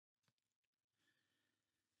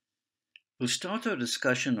We'll start our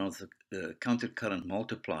discussion of the countercurrent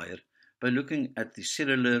multiplier by looking at the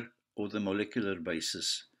cellular or the molecular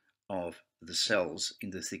basis of the cells in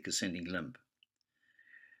the thick ascending limb.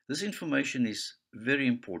 This information is very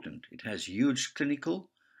important. It has huge clinical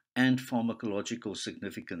and pharmacological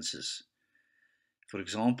significances. For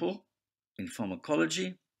example, in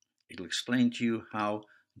pharmacology, it will explain to you how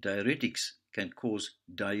diuretics can cause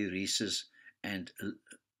diuresis and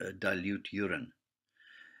dilute urine.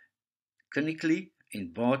 Clinically,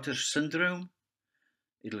 in Bartter syndrome,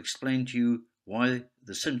 it will explain to you why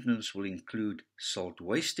the symptoms will include salt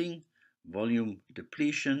wasting, volume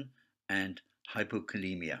depletion, and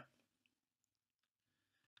hypokalemia.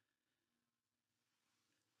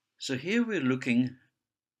 So here we're looking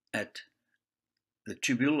at the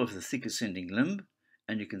tubule of the thick ascending limb,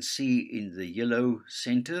 and you can see in the yellow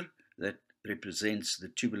center that represents the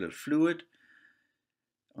tubular fluid.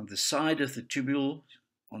 On the side of the tubule,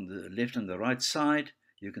 on the left and the right side,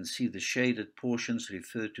 you can see the shaded portions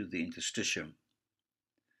refer to the interstitium.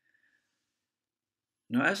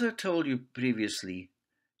 Now, as I told you previously,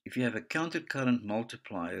 if you have a countercurrent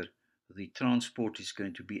multiplier, the transport is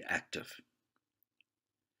going to be active.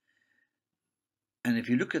 And if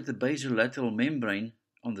you look at the basolateral membrane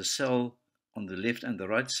on the cell on the left and the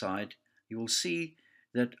right side, you will see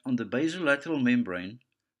that on the basolateral membrane,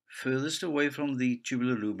 furthest away from the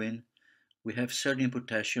tubular lumen, we have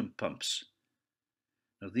sodium-potassium pumps.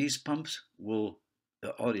 Now these pumps are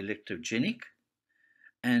electrogenic,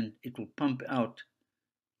 and it will pump out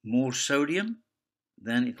more sodium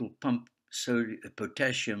than it will pump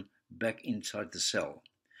potassium back inside the cell.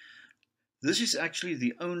 This is actually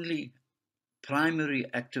the only primary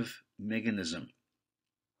active mechanism,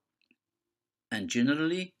 and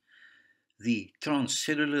generally the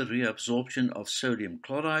transcellular reabsorption of sodium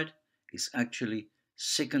chloride is actually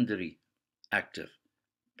secondary active,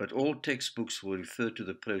 but all textbooks will refer to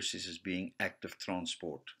the process as being active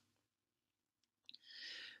transport.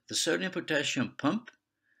 The sodium-potassium pump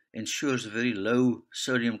ensures a very low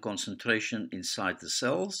sodium concentration inside the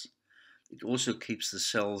cells. It also keeps the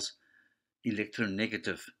cells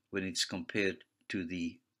electronegative when it's compared to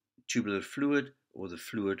the tubular fluid or the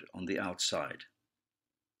fluid on the outside.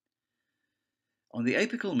 On the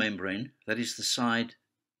apical membrane, that is the side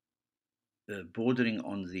bordering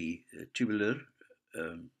on the tubular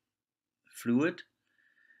fluid,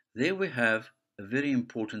 there we have a very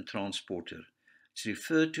important transporter. It's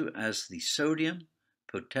referred to as the sodium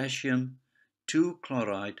potassium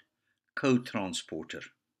 2-chloride co-transporter.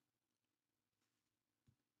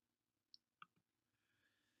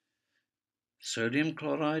 Sodium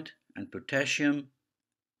chloride and potassium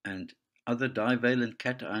and other divalent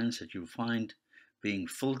cations that you find being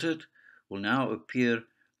filtered will now appear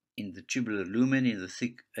in the tubular lumen in the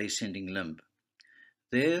thick ascending limb.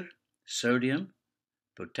 There, sodium,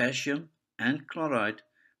 potassium, and chloride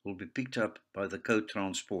will be picked up by the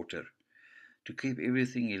co-transporter. To keep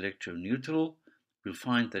everything electroneutral, we'll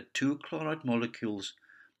find that 2 chloride molecules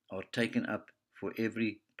are taken up for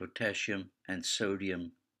every potassium and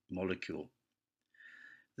sodium molecule.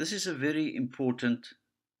 This is a very important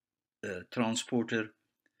transporter,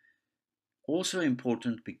 also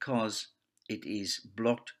important because it is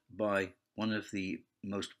blocked by one of the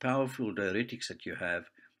most powerful diuretics that you have,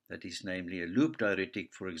 that is namely a loop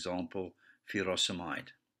diuretic, for example, furosemide.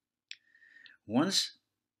 Once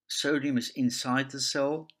sodium is inside the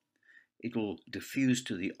cell, it will diffuse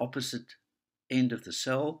to the opposite end of the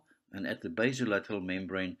cell, and at the basolateral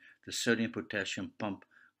membrane, the sodium-potassium pump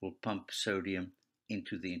will pump sodium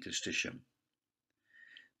into the interstitium.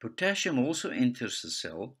 Potassium also enters the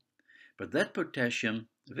cell, but that potassium,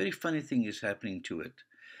 a very funny thing is happening to it.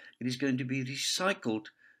 It is going to be recycled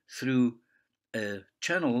through a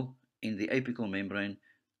channel in the apical membrane,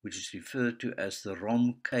 which is referred to as the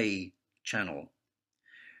ROM-K channel.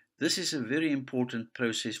 This is a very important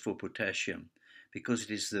process for potassium because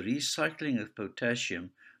it is the recycling of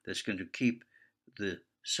potassium that's going to keep the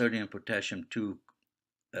sodium-potassium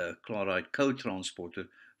 2-chloride co-transporter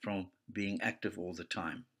from being active all the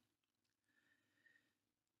time.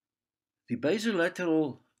 The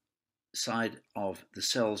basolateral side of the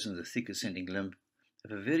cells in the thick ascending limb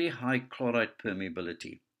have a very high chloride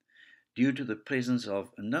permeability due to the presence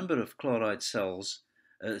of a number of chloride channels,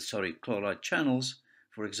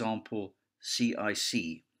 for example,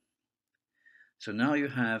 CIC. So now you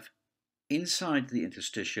have inside the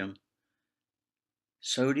interstitium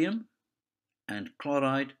sodium and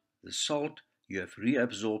chloride, the salt. You have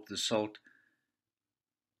reabsorbed the salt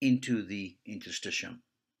into the interstitium.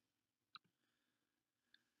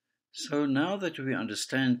 So now that we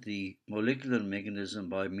understand the molecular mechanism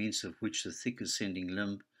by means of which the thick ascending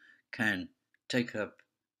limb can take up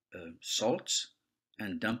salts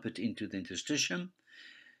and dump it into the interstitium.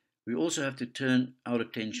 We also have to turn our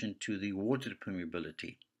attention to the water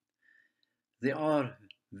permeability. There are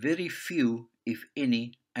very few, if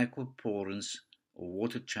any, aquaporins or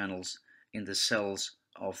water channels in the cells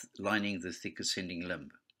lining the thick ascending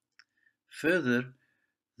limb. Further,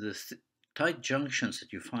 the tight junctions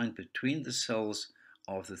that you find between the cells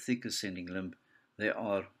of the thick ascending limb, they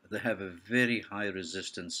have a very high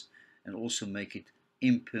resistance and also make it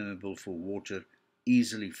impermeable for water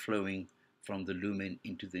easily flowing from the lumen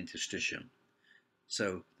into the interstitium.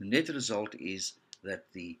 So the net result is that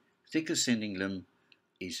the thick ascending limb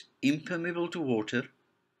is impermeable to water,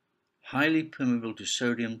 highly permeable to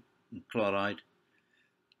sodium chloride.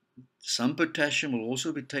 Some potassium will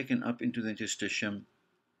also be taken up into the interstitium,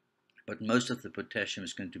 but most of the potassium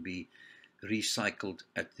is going to be recycled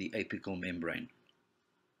at the apical membrane.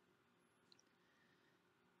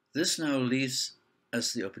 This now leaves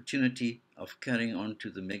us the opportunity of carrying on to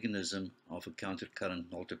the mechanism of a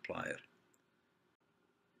countercurrent multiplier.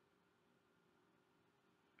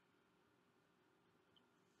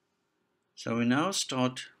 So we now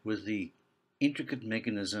start with the intricate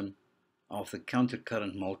mechanism of the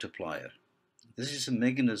countercurrent multiplier. This is a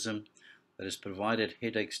mechanism that has provided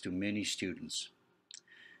headaches to many students,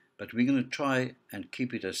 but we're going to try and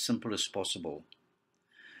keep it as simple as possible.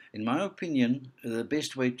 In my opinion, the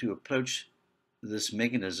best way to approach this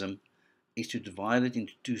mechanism is to divide it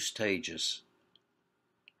into two stages.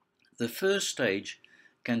 The first stage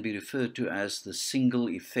can be referred to as the single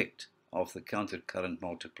effect of the countercurrent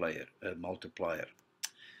multiplier.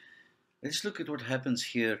 Let's look at what happens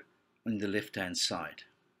here on the left-hand side.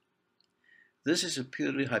 This is a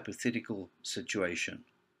purely hypothetical situation.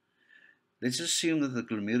 Let's assume that the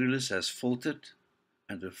glomerulus has filtered,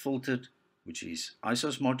 and the filtered, which is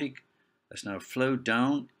isosmotic, has now flowed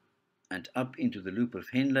down and up into the loop of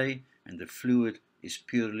Henle, and the fluid is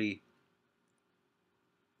purely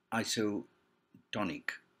isotonic.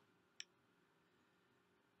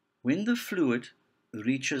 When the fluid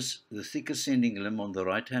reaches the thick ascending limb on the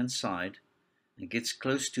right-hand side and gets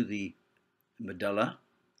close to the medulla,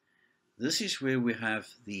 this is where we have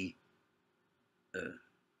the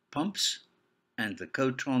pumps and the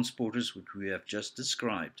co-transporters which we have just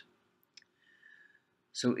described.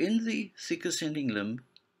 So in the thick ascending limb,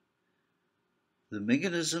 the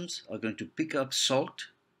mechanisms are going to pick up salt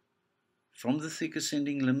from the thick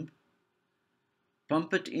ascending limb,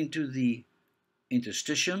 pump it into the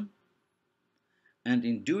interstitium, and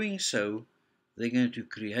in doing so, they're going to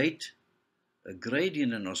create a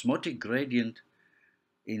gradient, an osmotic gradient.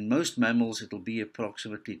 In most mammals, it will be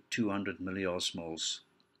approximately 200 milliosmoles.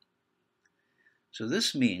 So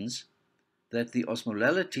this means that the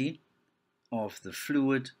osmolality of the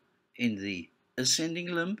fluid in the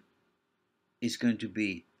ascending limb is going to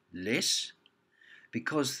be less,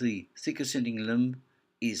 because the thick ascending limb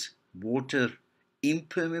is water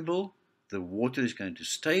impermeable. The water is going to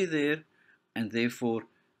stay there, and therefore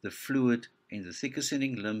the fluid in the thick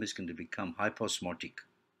ascending limb is going to become hyposmotic.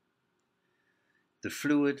 The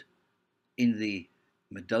fluid in the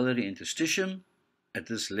medullary interstitium at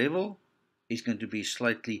this level is going to be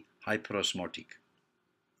slightly hyperosmotic.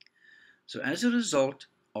 So as a result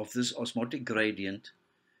of this osmotic gradient,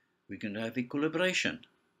 we're going to have equilibration.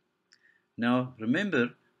 Now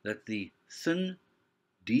remember that the thin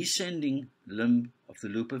descending limb of the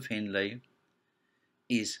loop of Henle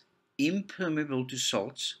is impermeable to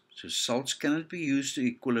salts, so salts cannot be used to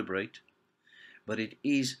equilibrate, but it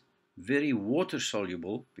is very water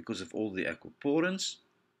soluble because of all the aquaporins,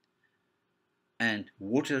 and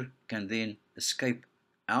water can then escape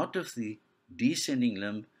out of the descending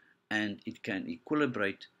limb and it can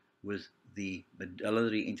equilibrate with the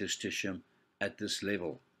medullary interstitium at this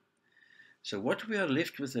level. So what we are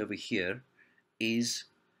left with over here is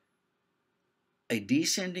a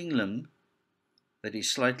descending limb that is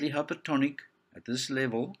slightly hypertonic at this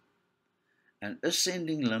level, an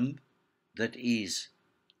ascending limb that is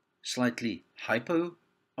slightly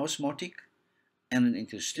hypoosmotic, and an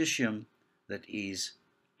interstitium that is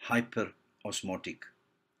hyperosmotic.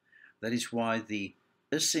 That is why the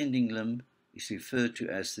ascending limb is referred to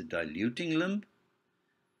as the diluting limb,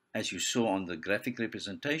 as you saw on the graphic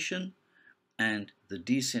representation, and the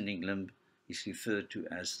descending limb is referred to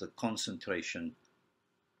as the concentration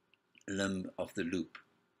limb of the loop.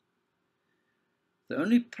 The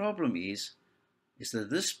only problem is that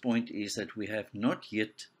this point is that we have not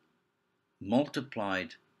yet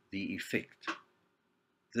multiplied the effect.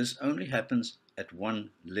 This only happens at one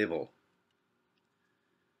level.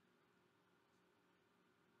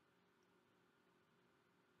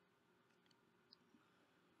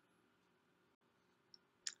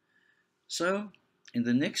 So in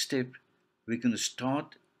the next step, we're going to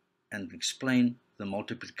start and explain the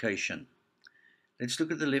multiplication. Let's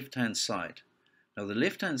look at the left-hand side. Now the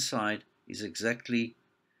left-hand side is exactly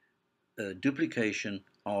a duplication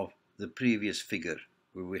of the previous figure,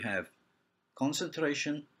 where we have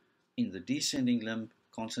concentration in the descending limb,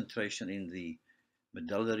 concentration in the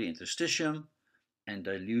medullary interstitium, and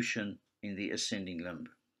dilution in the ascending limb.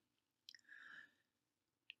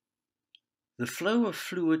 The flow of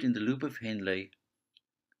fluid in the loop of Henle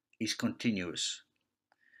is continuous,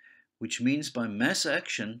 which means by mass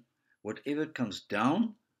action, whatever comes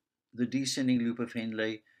down the descending loop of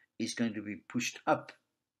Henle is going to be pushed up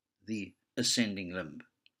the ascending limb.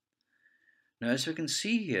 Now, as we can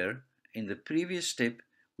see here, in the previous step,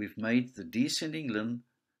 we've made the descending limb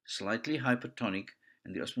slightly hypertonic,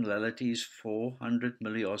 and the osmolality is 400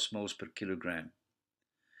 milliosmoles per kilogram.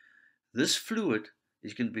 This fluid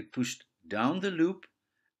is going to be pushed down the loop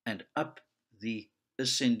and up the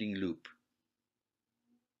ascending loop.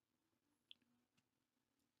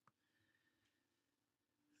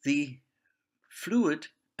 The fluid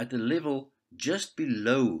at the level just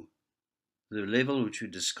below the level which we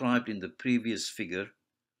described in the previous figure,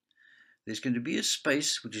 there's going to be a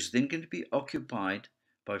space which is then going to be occupied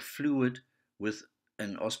by fluid with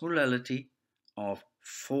an osmolality of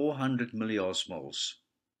 400 milliosmoles.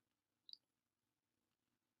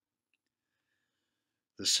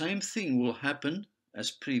 The same thing will happen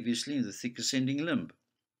as previously in the thick ascending limb.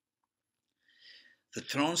 The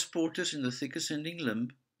transporters in the thick ascending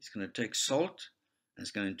limb is going to take salt and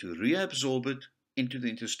is going to reabsorb it into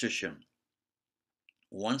the interstitium.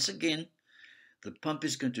 Once again, the pump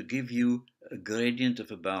is going to give you a gradient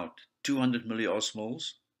of about 200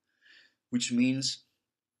 milliosmoles, which means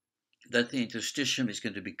that the interstitium is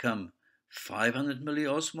going to become 500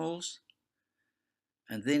 milliosmoles,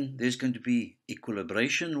 and then there's going to be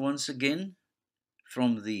equilibration once again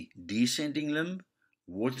from the descending limb.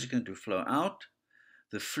 Water is going to flow out.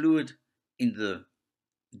 The fluid in the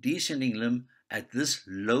descending limb at this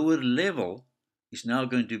lower level is now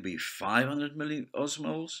going to be 500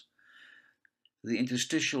 milliosmoles. The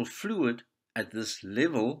interstitial fluid at this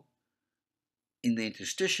level in the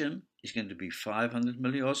interstitium is going to be 500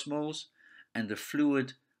 milliosmoles, and the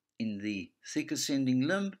fluid in the thick ascending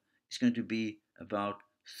limb is going to be about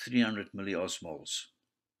 300 milliosmoles.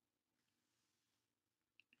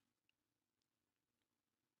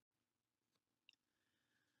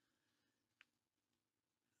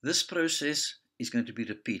 This process is going to be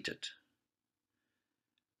repeated.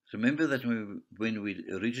 Remember that when we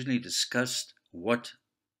originally discussed what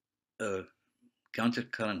a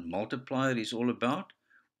countercurrent multiplier is all about,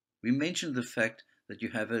 we mentioned the fact that you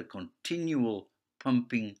have a continual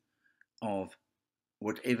pumping of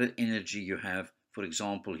whatever energy you have, for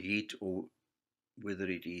example, heat, or whether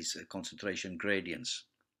it is concentration gradients.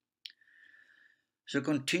 So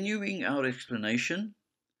continuing our explanation,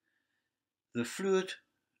 the fluid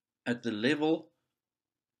at the level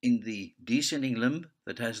in the descending limb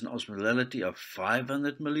that has an osmolality of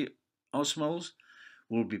 500 milliosmoles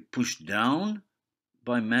will be pushed down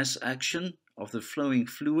by mass action of the flowing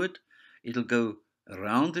fluid. It'll go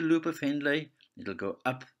around the loop of Henle, it'll go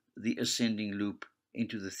up the ascending loop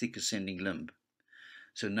into the thick ascending limb.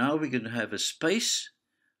 So now we're going to have a space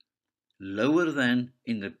lower than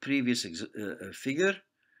in the previous figure,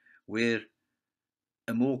 where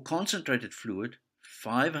a more concentrated fluid,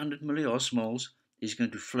 500 milliosmoles, is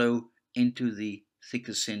going to flow into the thick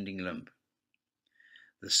ascending limb.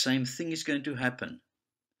 The same thing is going to happen.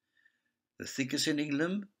 The thick ascending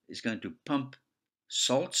limb is going to pump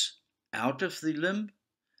salts out of the limb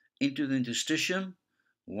into the interstitium,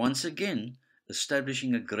 once again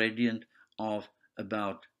establishing a gradient of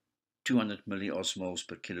about 200 milliosmoles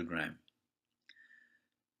per kilogram.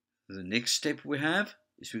 The next step we have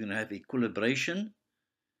is we're going to have equilibration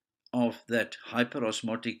of that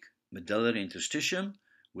hyperosmotic medullary interstitium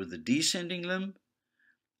with the descending limb,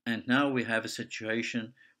 and now we have a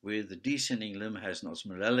situation where the descending limb has an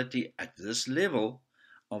osmolality at this level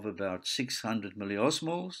of about 600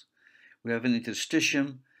 milliosmoles. We have an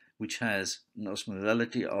interstitium which has an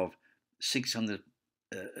osmolality of 600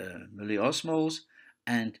 milliosmoles,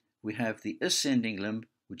 and we have the ascending limb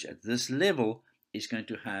which at this level is going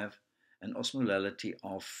to have an osmolality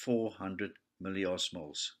of 400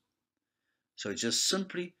 milliosmoles. So it's just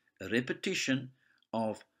simply a repetition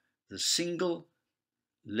of the single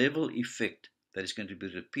level effect that is going to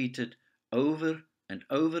be repeated over and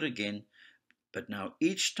over again, but now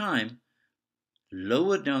each time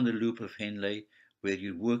lower down the loop of Henle, where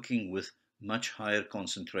you're working with much higher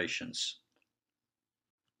concentrations.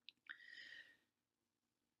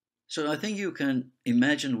 So I think you can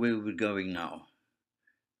imagine where we're going now.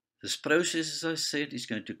 This process, as I said, is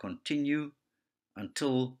going to continue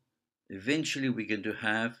until eventually we're going to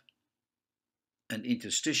have an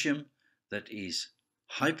interstitium that is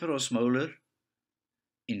hyperosmolar.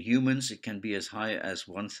 In humans, it can be as high as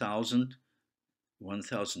 1,000,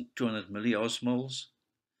 1,200 milliosmoles.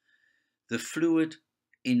 The fluid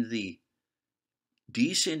in the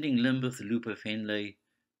descending limb of the loop of Henle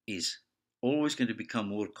is always going to become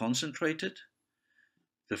more concentrated.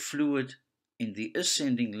 The fluid in the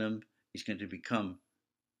ascending limb is going to become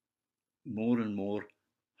more and more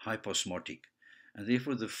hyposmotic. And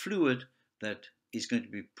therefore, the fluid that is going to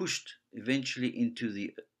be pushed eventually into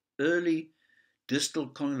the early distal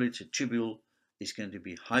convoluted tubule is going to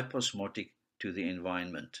be hyposmotic to the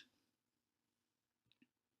environment.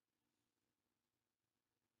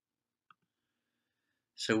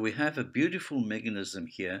 So we have a beautiful mechanism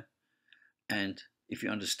here, and if you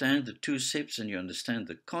understand the two septs and you understand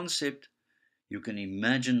the concept, you can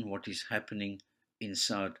imagine what is happening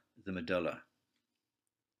inside the medulla.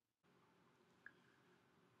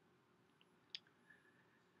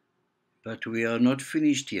 But we are not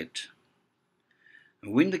finished yet.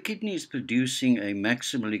 When the kidney is producing a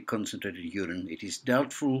maximally concentrated urine, it is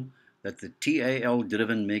doubtful that the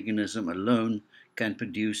TAL-driven mechanism alone can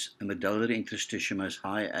produce a medullary interstitium as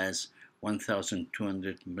high as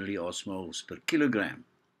 1,200 milliosmoles per kilogram,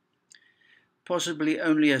 possibly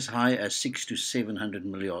only as high as 600 to 700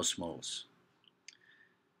 milliosmoles.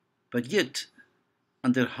 But yet,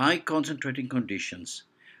 under high concentrating conditions,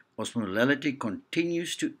 osmolality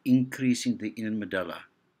continues to increase in the inner medulla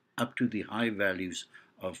up to the high values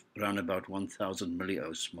of around about 1,000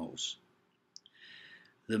 milliosmoles.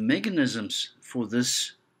 The mechanisms for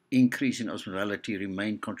this increase in osmolality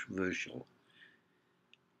remain controversial.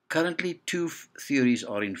 Currently, two theories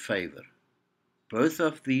are in favor. Both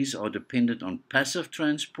of these are dependent on passive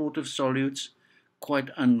transport of solutes, quite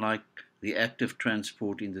unlike the active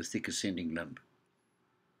transport in the thick ascending limb.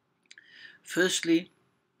 Firstly,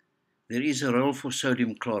 there is a role for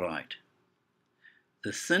sodium chloride.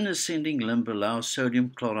 The thin ascending limb allows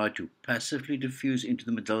sodium chloride to passively diffuse into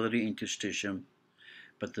the medullary interstitium,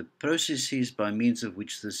 but the processes by means of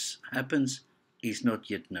which this happens is not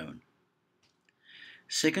yet known.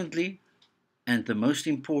 Secondly, and the most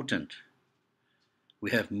important,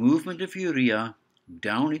 we have movement of urea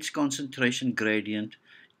down its concentration gradient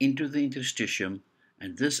into the interstitium,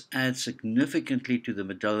 and this adds significantly to the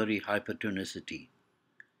medullary hypertonicity.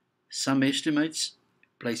 Some estimates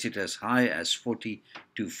place it as high as 40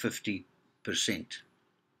 to 50%.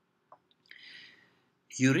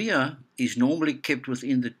 Urea is normally kept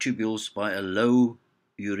within the tubules by a low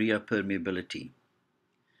urea permeability.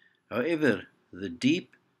 However, the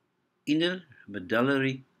deep inner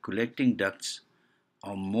medullary collecting ducts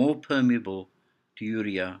are more permeable to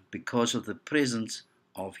urea because of the presence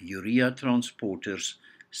of urea transporters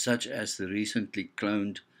such as the recently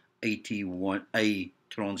cloned AT1A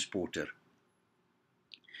transporter.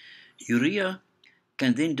 Urea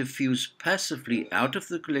can then diffuse passively out of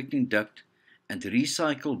the collecting duct and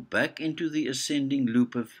recycle back into the ascending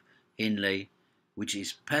loop of Henle, which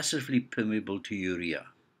is passively permeable to urea.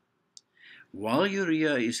 While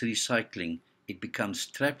urea is recycling, it becomes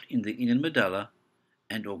trapped in the inner medulla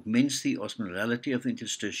and augments the osmolality of the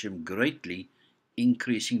interstitium greatly,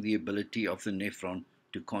 increasing the ability of the nephron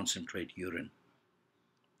to concentrate urine.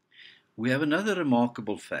 We have another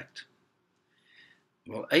remarkable fact.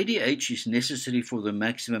 While ADH is necessary for the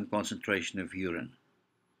maximum concentration of urine,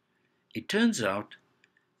 it turns out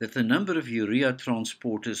that the number of urea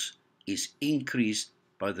transporters is increased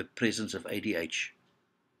by the presence of ADH,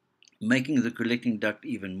 making the collecting duct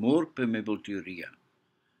even more permeable to urea.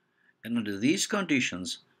 And under these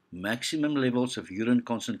conditions, maximum levels of urine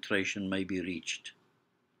concentration may be reached.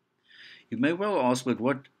 You may well ask, but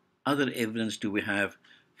what other evidence do we have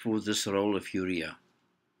for this role of urea?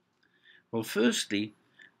 Well, firstly,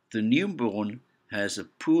 the newborn has a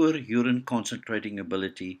poor urine concentrating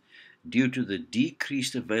ability due to the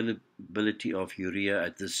decreased availability of urea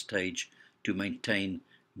at this stage to maintain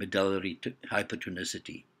medullary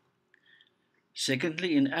hypertonicity.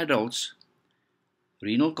 Secondly, in adults,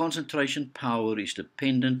 renal concentration power is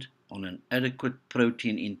dependent on an adequate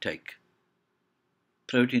protein intake.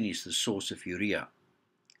 Protein is the source of urea.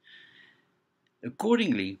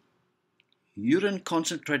 Accordingly, urine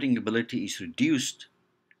concentrating ability is reduced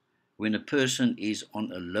when a person is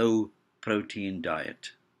on a low protein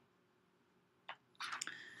diet.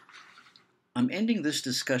 I'm ending this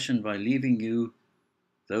discussion by leaving you,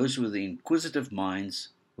 those with the inquisitive minds,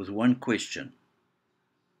 with one question.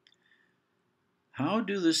 How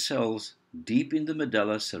do the cells deep in the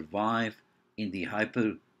medulla survive in the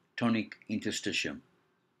hypertonic interstitium?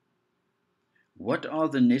 What are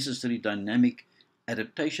the necessary dynamic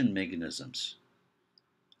adaptation mechanisms?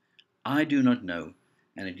 I do not know,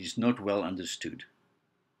 and it is not well understood.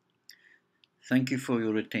 Thank you for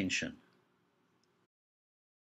your attention.